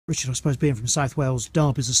Richard, I suppose being from South Wales,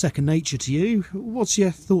 derbies are second nature to you. What's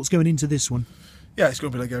your thoughts going into this one? Yeah, it's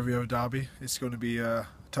going to be like every other derby. It's going to be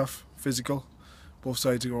tough, physical. Both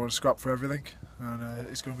sides are going to scrap for everything, and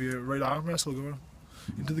it's going to be a right arm wrestle going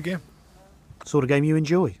into the game. Sort of game you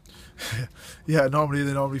enjoy? Yeah,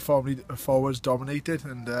 normally forwards dominated,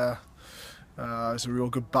 and it's a real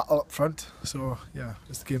good battle up front. So yeah,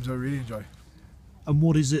 it's the games I really enjoy. And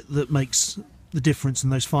what is it that makes the difference in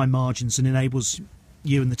those fine margins and enables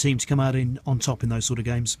you and the team to come out on top in those sort of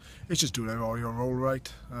games? It's just doing all your role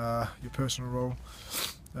right, your personal role.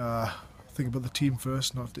 Think about the team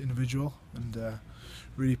first, not the individual, and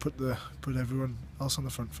really put everyone else on the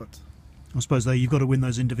front foot. I suppose though you've got to win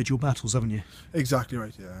those individual battles, haven't you? Exactly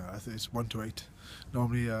right. Yeah, I think it's 1 to 8.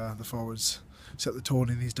 Normally, the forwards set the tone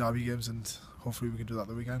in these derby games, and hopefully we can do that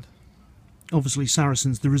the weekend. Obviously,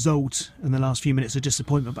 Saracens, the result in the last few minutes, a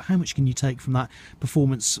disappointment. But how much can you take from that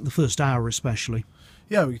performance, the first hour especially?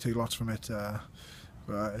 Yeah, we can take lots from it.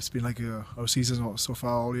 It's been like our season so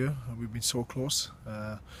far all year, and we've been so close.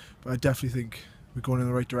 But I definitely think we're going in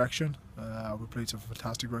the right direction. We played some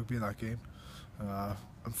fantastic rugby in that game.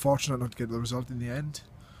 Unfortunate not to get the result in the end,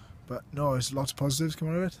 but no, there's lots of positives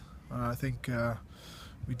coming out of it. I think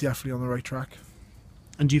we're definitely on the right track.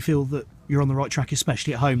 And do you feel that you're on the right track,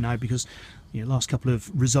 especially at home now, because last couple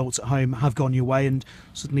of results at home have gone your way, and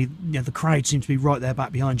suddenly the crowd seems to be right there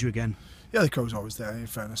back behind you again? Yeah, the crowd's always there, in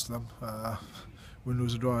fairness to them. Win,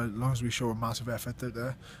 lose or draw, as long as we show a massive effort out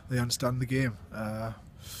there, they understand the game.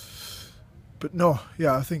 But no,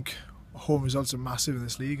 yeah, I think home results are massive in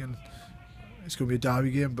this league, and it's going to be a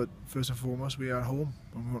derby game, but first and foremost we are at home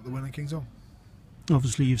and we want the win at King's Home.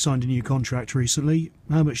 Obviously you've signed a new contract recently.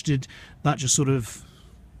 How much did that just sort of,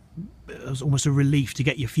 it was almost a relief to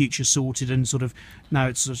get your future sorted, and sort of now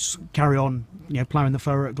it's just carry on ploughing the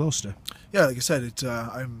furrow at Gloucester? Yeah, like I said,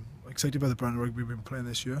 I'm excited by the brand of rugby we've been playing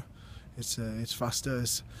this year. It's faster,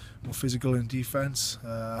 it's more physical in defence.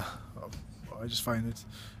 I just find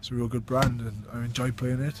it's a real good brand, and I enjoy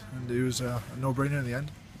playing it, and it was a no-brainer in the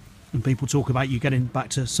end. And people talk about you getting back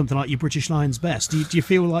to something like your British Lions best. Do you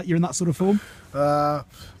feel like you're in that sort of form? I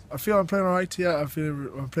feel I'm playing alright, yeah,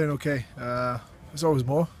 I'm playing okay. There's always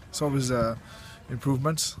more, there's always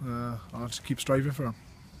improvements. I'll just keep striving for them.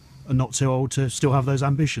 And not too old to still have those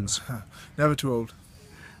ambitions? Never too old.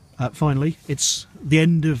 Finally, it's the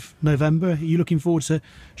end of November. Are you looking forward to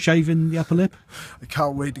shaving the upper lip? I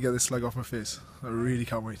can't wait to get this slug off my face. I really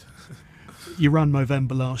can't wait. You ran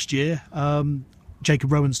Movember last year.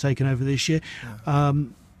 Jacob Rowan's taken over this year. Yeah.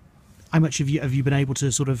 How much have you been able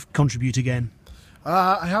to sort of contribute again?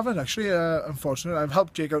 I haven't actually, unfortunately. I've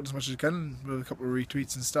helped Jake out as much as I can with a couple of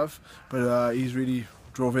retweets and stuff, but he's really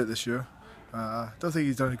drove it this year. Don't think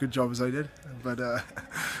he's done a good job as I did, but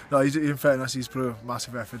no, in fairness, he's put a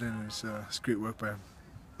massive effort in, and it's great work by him.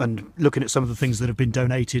 And looking at some of the things that have been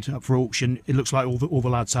donated up for auction, it looks like all the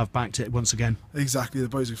lads have backed it once again. Exactly, the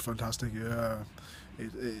boys are fantastic.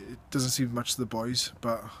 It doesn't seem much to the boys,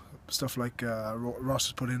 but stuff like Ross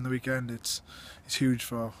has put in the weekend, it's huge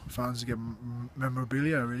for fans to get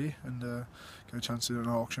memorabilia really, and get a chance to do an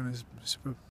auction is superb.